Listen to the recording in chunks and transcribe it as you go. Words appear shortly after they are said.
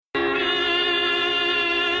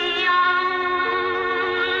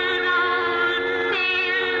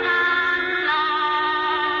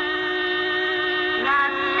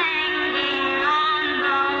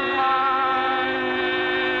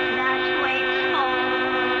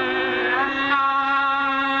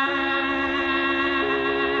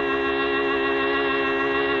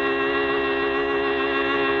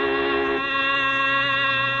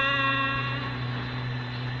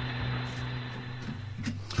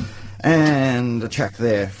And a track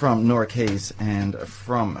there from Nora Keys and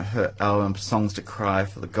from her album Songs to Cry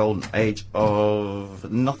for the Golden Age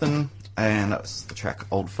of Nothing. And that was the track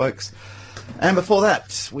Old Folks. And before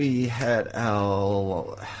that, we had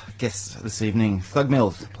our guest this evening, Thug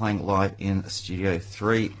Mills, playing live in Studio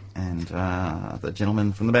 3. And the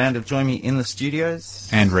gentlemen from the band have joined me in the studios.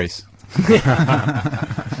 And Reese.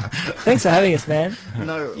 Thanks for having us, man.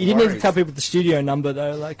 No You didn't need to tell people the studio number,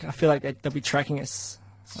 though. Like, I feel like they'll be tracking us.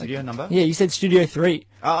 Studio number? Yeah, you said Studio 3.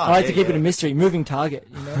 I like to keep it a mystery. Moving target,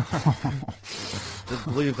 you know? The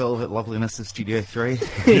blue velvet loveliness of Studio 3.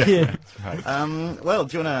 Yeah. Well,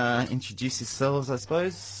 do you want to introduce yourselves, I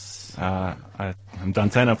suppose? I'm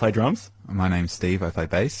Dante and I play drums. My name's Steve, I play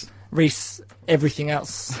bass. Reese, everything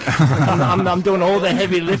else. I'm doing all the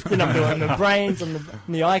heavy lifting. I'm doing the brains, I'm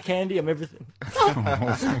the eye candy, I'm everything.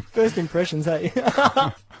 First impressions, hey?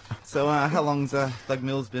 So, how long's Thug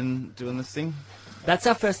Mills been doing this thing? That's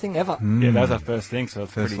our first thing ever. Yeah, that was our first thing. So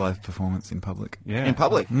it's First pretty, live performance in public. yeah. In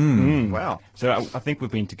public? Wow. So I think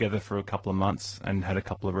we've been together for a couple of months and had a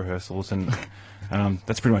couple of rehearsals, and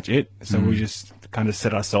that's pretty much it. So we just kind of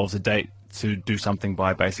set ourselves a date to do something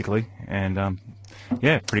by, basically, and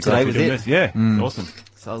yeah, pretty Today glad was to do it. this. Yeah, awesome.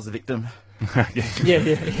 So I was the victim. Yeah.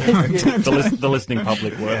 The listening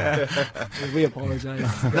public were. We apologise.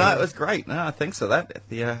 No, it was great. No, thanks for that.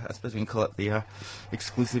 I suppose we can call it the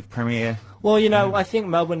exclusive premiere. Well, you know, I think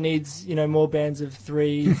Melbourne needs, you know, more bands of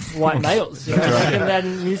 3 white males. You know, and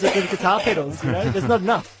then music with guitar pedals. You know, there's not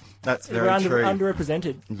enough. That's very We're true.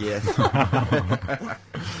 underrepresented. Yes.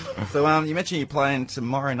 So you mentioned you're playing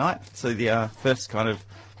tomorrow night. So the first kind of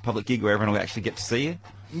public gig where everyone will actually get to see you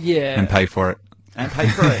Yeah. And pay for it. and pay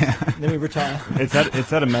for it. Then we retire. It's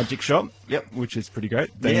at a magic shop. Yep. Which is pretty great.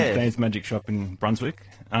 Yeah. Dane's Magic Shop in Brunswick.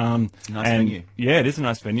 Nice venue. Yeah, it is a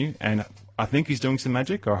nice venue, and I think he's doing some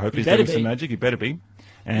magic, or I hope he's better doing some be. magic. He better be. You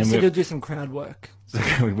And said we've- you'll do some crowd work.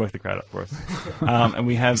 we work the crowd up for us. And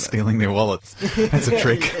we have Stealing their wallets. That's a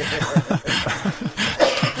trick.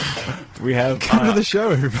 Come to the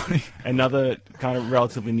show, everybody. another kind of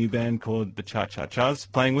relatively new band called the Cha Cha Chas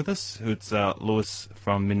playing with us. It's Lewis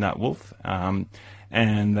from Midnight Wolf, and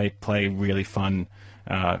they play really fun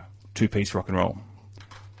 2-piece rock and roll.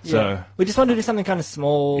 So We just wanted to do something kind of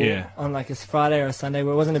small Yeah. on like a Friday or a Sunday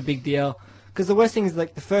where it wasn't a big deal. Because the worst thing is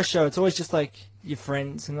like the first show, it's always just like your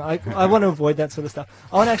friends, and I want to avoid that sort of stuff.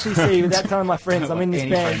 I want to actually see without telling my friends I'm in this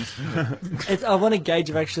Any band. friends. I want to gauge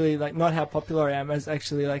of actually like not how popular I am, as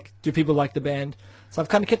actually like do people like the band. So I've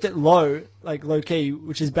kind of kept it low, like low key,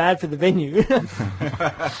 which is bad for the venue.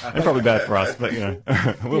 they're probably bad for us, but you know,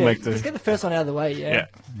 we'll Yeah, make just do. get the first one out of the way, yeah. Yeah.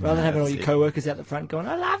 Rather than having all your co-workers out the front going,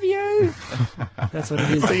 "I love you." That's what it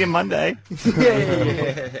is. See you Monday.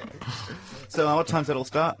 Yeah. So what time's that all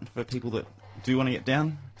start for people that do want to get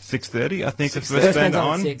down? 6:30, I think, the 6:30. first First band band's on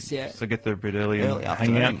at on. 6, yeah. So get there a bit early Early and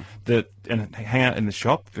hang out. afternoon. Hang out in the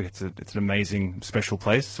shop. It's an amazing special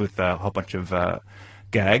place with a whole bunch of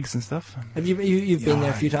gags and stuff. Have you've been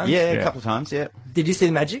there a few times? Yeah, a Yeah. couple of times, yeah. Did you see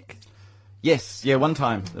the magic? Yes, yeah, one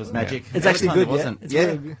time there was magic. It's The other actually time good, there yeah? wasn't. It's yeah,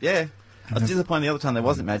 really good. yeah. I was disappointed the other time there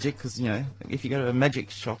wasn't magic because, you know, if you go to a magic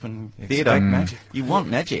shop and theatre, magic. you want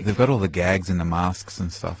magic. They've got all the gags and the masks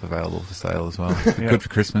and stuff available for sale as well. Good for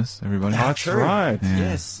Christmas, everybody. That's True. right. Yeah.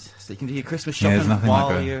 Yes, so you can do your Christmas Yeah, there's shopping nothing while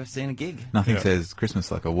like a- you're seeing a gig. Nothing Yeah. says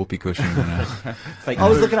Christmas like a whoopee cushion. Fake I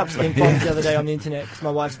was food. looking up skin foams the other day on the internet because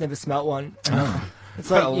my wife's never smelt one. It's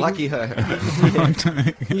like Oh, lucky her.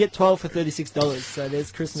 you get 12 for $36, so there's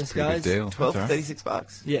Christmas, Pretty guys. good deal. 12 That's all right.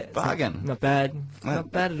 $36. Yeah, it's Bargain. Not bad. Not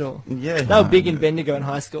bad at all. Yeah. They were big in Bendigo in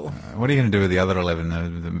high school. What are you going to do with the other 11?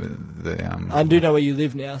 I do know where you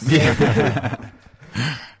live now. So. Yeah.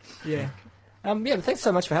 Yeah, but thanks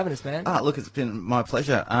so much for having us, man. Ah, look, it's been my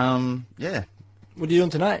pleasure. Yeah, What are you doing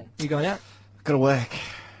tonight? You going out? gotta work.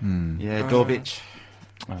 Yeah, door bitch.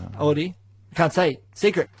 Oldie? Can't say.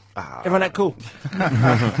 Secret. Everyone act cool.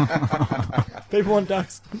 People want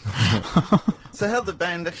ducks. So how did the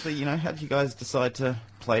band actually, you know, how did you guys decide to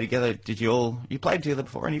play together? You played together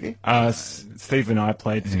before, any of you? Steve and I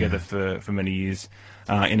played together for many years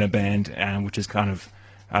in a band, which is kind of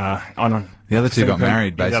on. The other two got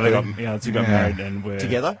married, Yeah, basically. the other two got Yeah. married, and we're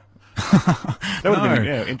Together? That would have been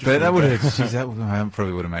interesting. but that would have. That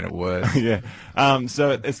probably would have made it worse. Yeah.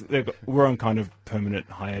 So we're on kind of permanent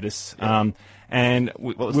hiatus. And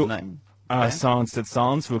What was the name? Band? Silence Said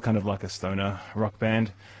Silence. We were kind of like a stoner rock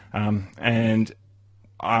band. And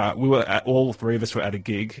we were all three of us were at a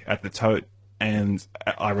gig at the Tote, and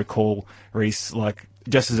I recall Reese, like,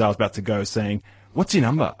 just as I was about to go, saying, "What's your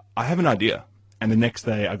number? I have an idea." And the next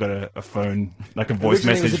day, I got a phone, like a voice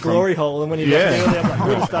Originally message it was a glory hole, and when he left earlier, I'm like, we're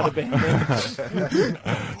going to start a band.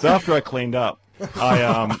 So after I cleaned up,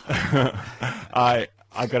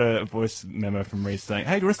 I got a voice memo from Reese saying,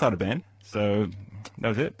 "Hey, do you want to start a band?" So that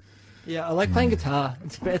was it. Yeah, I like playing guitar.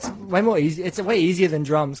 It's way more easy. It's way easier than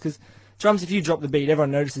drums because drums, if you drop the beat,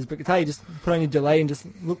 everyone notices. But guitar, you just put on your delay and just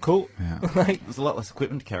look cool. Yeah. Like, There's a lot less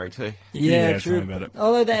equipment to carry too. yeah, tell me true. about it.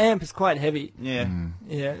 Although the amp is quite heavy. Yeah.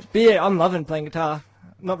 Yeah, but yeah, I'm loving playing guitar.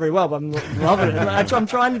 Not very well, but I'm loving it. I'm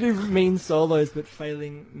trying to do mean solos, but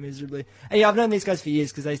failing miserably. And yeah, I've known these guys for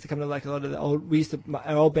years because they used to come to like a lot of the old.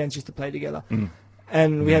 Our old bands used to play together,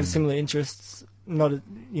 and we have similar interests. Not,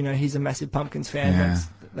 he's a massive Pumpkins fan. Yeah.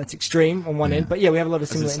 That's extreme on one end, but yeah, we have a lot of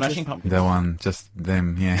Is it similar Smashing interests. Pumpkins? The one, just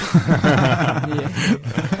them, yeah.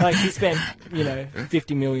 Yeah, like he spent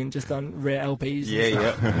 50 million just on rare LPs. Yeah, and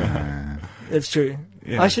stuff. yeah. That's true.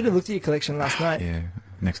 Yeah. I should have looked at your collection last night. Yeah,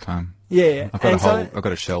 next time. Yeah. I've got And I've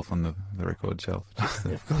got a shelf on the record shelf. Just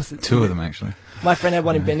of course, it's two of them actually. My friend had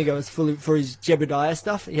one in Bendigo. It was full for his Jebediah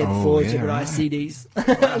stuff. He had Oh, 4 yeah, Jebediah right. CDs.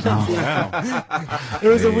 Wow. It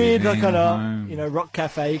was a Hey, weird bring kind them home. of rock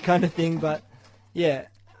cafe kind of thing, but yeah.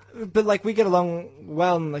 But like we get along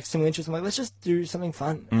well and like similar interests. I'm like, let's just do something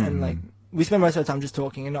fun and like we spend most of our time just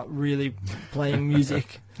talking and not really playing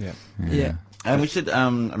music. Yeah. Yeah. And we should,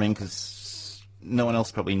 because no one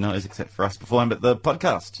else probably knows except for us beforehand, but the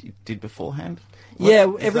podcast you did beforehand? Yeah,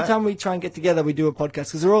 What is every that? time we try and get together, we do a podcast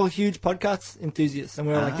because we're all huge podcast enthusiasts, and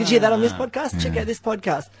we're like, "Did you hear that on this podcast? Check Yeah. out this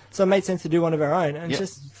podcast." So it made sense to do one of our own, and Yep.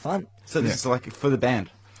 it's just fun. So this is like for the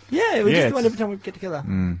band. Yeah, we Yeah, just do one it's- every time we get together.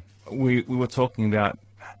 We were talking about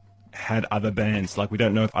had other bands, like we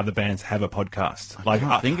don't know if other bands have a podcast. Like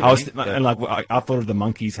can't think of I was, any, but- and like I thought of the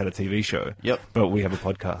Monkees had a TV show. Yep. But we have a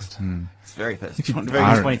podcast. It's very first, you very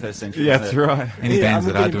are- 21st century. Yeah, isn't that's it? right. Any Yeah, bands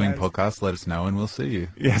I'm that are getting doing those. podcasts, let us know and we'll see you.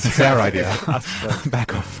 Yes. It's our idea.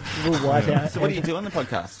 Back off. We'll white out. So what do you do on the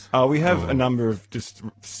podcast? We have a number of just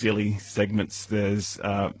silly segments. There's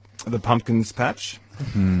the Pumpkins Patch,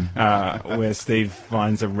 where Steve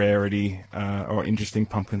finds a rarity or interesting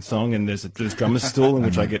pumpkin song, and there's drummer's stool in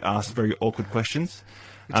which I get asked very awkward questions.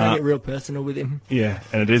 We try and get real personal with him. Yeah,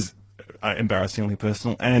 and it is embarrassingly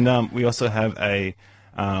personal. And we also have a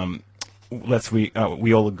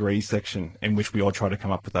we all agree section in which we all try to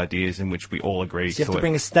come up with ideas in which we all agree. So you have to to it.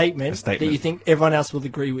 bring a statement, A statement. that you think everyone else will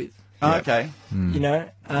agree with. Oh, okay. You know?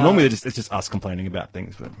 Normally it's just us complaining about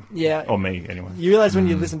things, but Yeah. or me anyway. You realise when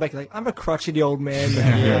you listen back, you're like, I'm a crotchety old man.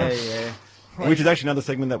 Now. Yeah, yeah. Which is actually another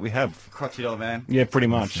segment that we have. Crotchety old man. Yeah, pretty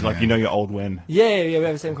much. Like, you know, your old when. Yeah, we have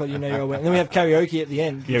a segment called You Know You're Old Man. And then we have karaoke at the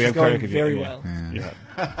end, Yeah, which we is have going karaoke. very yeah. well. Yeah.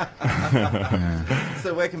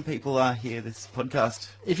 So where can people hear this podcast?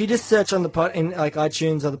 If you just search on the in like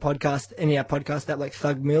iTunes or the podcast, any of our podcast app like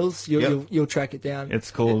Thug Mills, Yep. you'll track it down.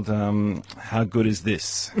 It's called How Good Is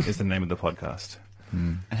This is the name of the podcast.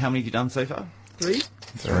 And how many have you done so far? 3.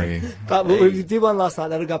 3. But we did one last night.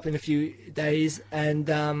 That'll go up in a few days, and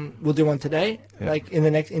we'll do one today, Yeah. like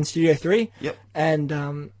in Studio 3. Yep.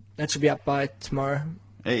 And that should be up by tomorrow.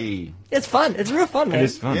 Hey. It's fun. It's real fun, man. It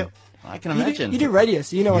is fun. Yep. I can You imagine. do radio,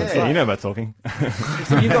 so you know what it's Yeah, Yeah, you like. know about talking.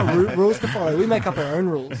 So you've got rules to follow. We make up our own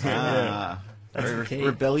rules. Very the key.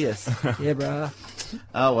 rebellious. Yeah, bruh.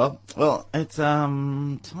 Oh well, it's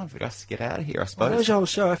time for us to get out of here, I That was suppose. your whole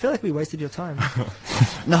show. I feel like we wasted your time.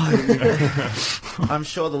 No, I'm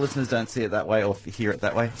sure the listeners don't see it that way or hear it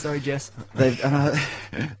that way. Sorry, Jess. They've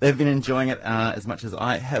been enjoying it as much as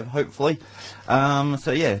I have, hopefully.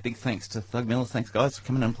 So yeah, big thanks to Thug Mills. Thanks guys for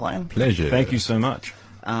coming and playing. Pleasure. Thank you so much.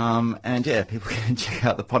 And yeah, people can check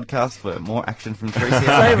out the podcast for more action from Say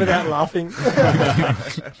 3CR. it without laughing.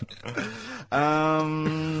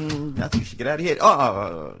 I think we should get out of here.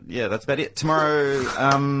 Oh, yeah, that's about it. Tomorrow,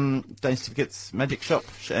 Day Certificates, Magic Shop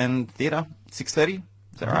and Theatre, 6:30.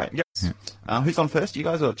 Is that right? Yes. Who's on first? You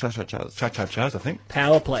guys or Cha-Cha-Chas? Cha-cha-chas, I think.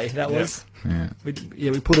 Power play, that was. Yeah. We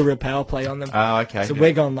put a real power play on them. Oh, okay. So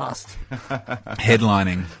we're going last.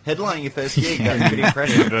 Headlining. Headlining your first gig. That's pretty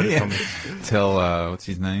impressive. Yeah. Tell, what's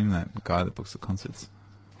his name? That guy that books the concerts.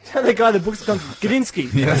 The guy that books comes,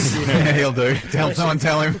 Gadinsky. Yes. Yeah, he'll do. Tell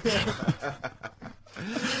him.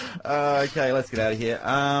 Okay, let's get out of here.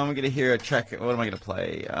 We're going to hear a track. What am I going to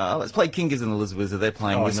play? Let's play King Gizzard and the Lizard Wizard. They're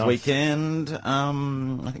playing Oh, this nice. weekend. I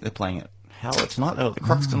think they're playing at Howard tonight. Or the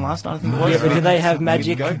Croxton last night, I think it was. Yeah, but do they have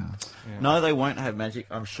magic? Go. No, they won't have magic,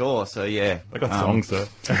 I'm sure. So, yeah. I got songs, though.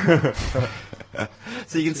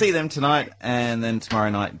 So you can see them tonight, and then tomorrow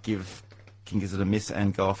night give King Gizzard a miss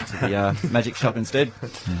and go off to the magic shop instead.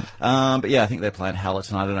 But yeah, I think they're playing Howler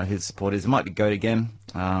tonight. I don't know who the support is. It might be Goat again.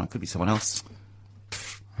 Could be someone else.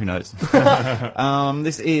 Who knows?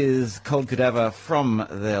 This is Cold Cadaver from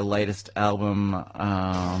their latest album,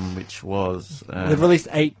 which was... They've released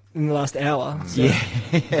 8 in the last hour. So.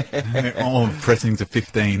 Yeah. Oh, pressing to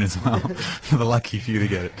 15 as well. The lucky few to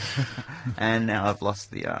get it. And now I've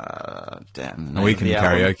lost the damn. We can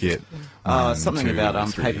karaoke it. Something 1, 2, about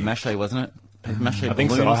 3. paper mache, wasn't it? Paper mache. I think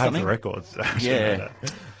balloon so. or I have something? the records. Yeah.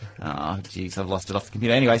 Oh, jeez, I've lost it off the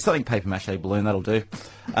computer. Anyway, something paper mache balloon, that'll do.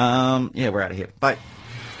 Yeah, we're out of here. Bye.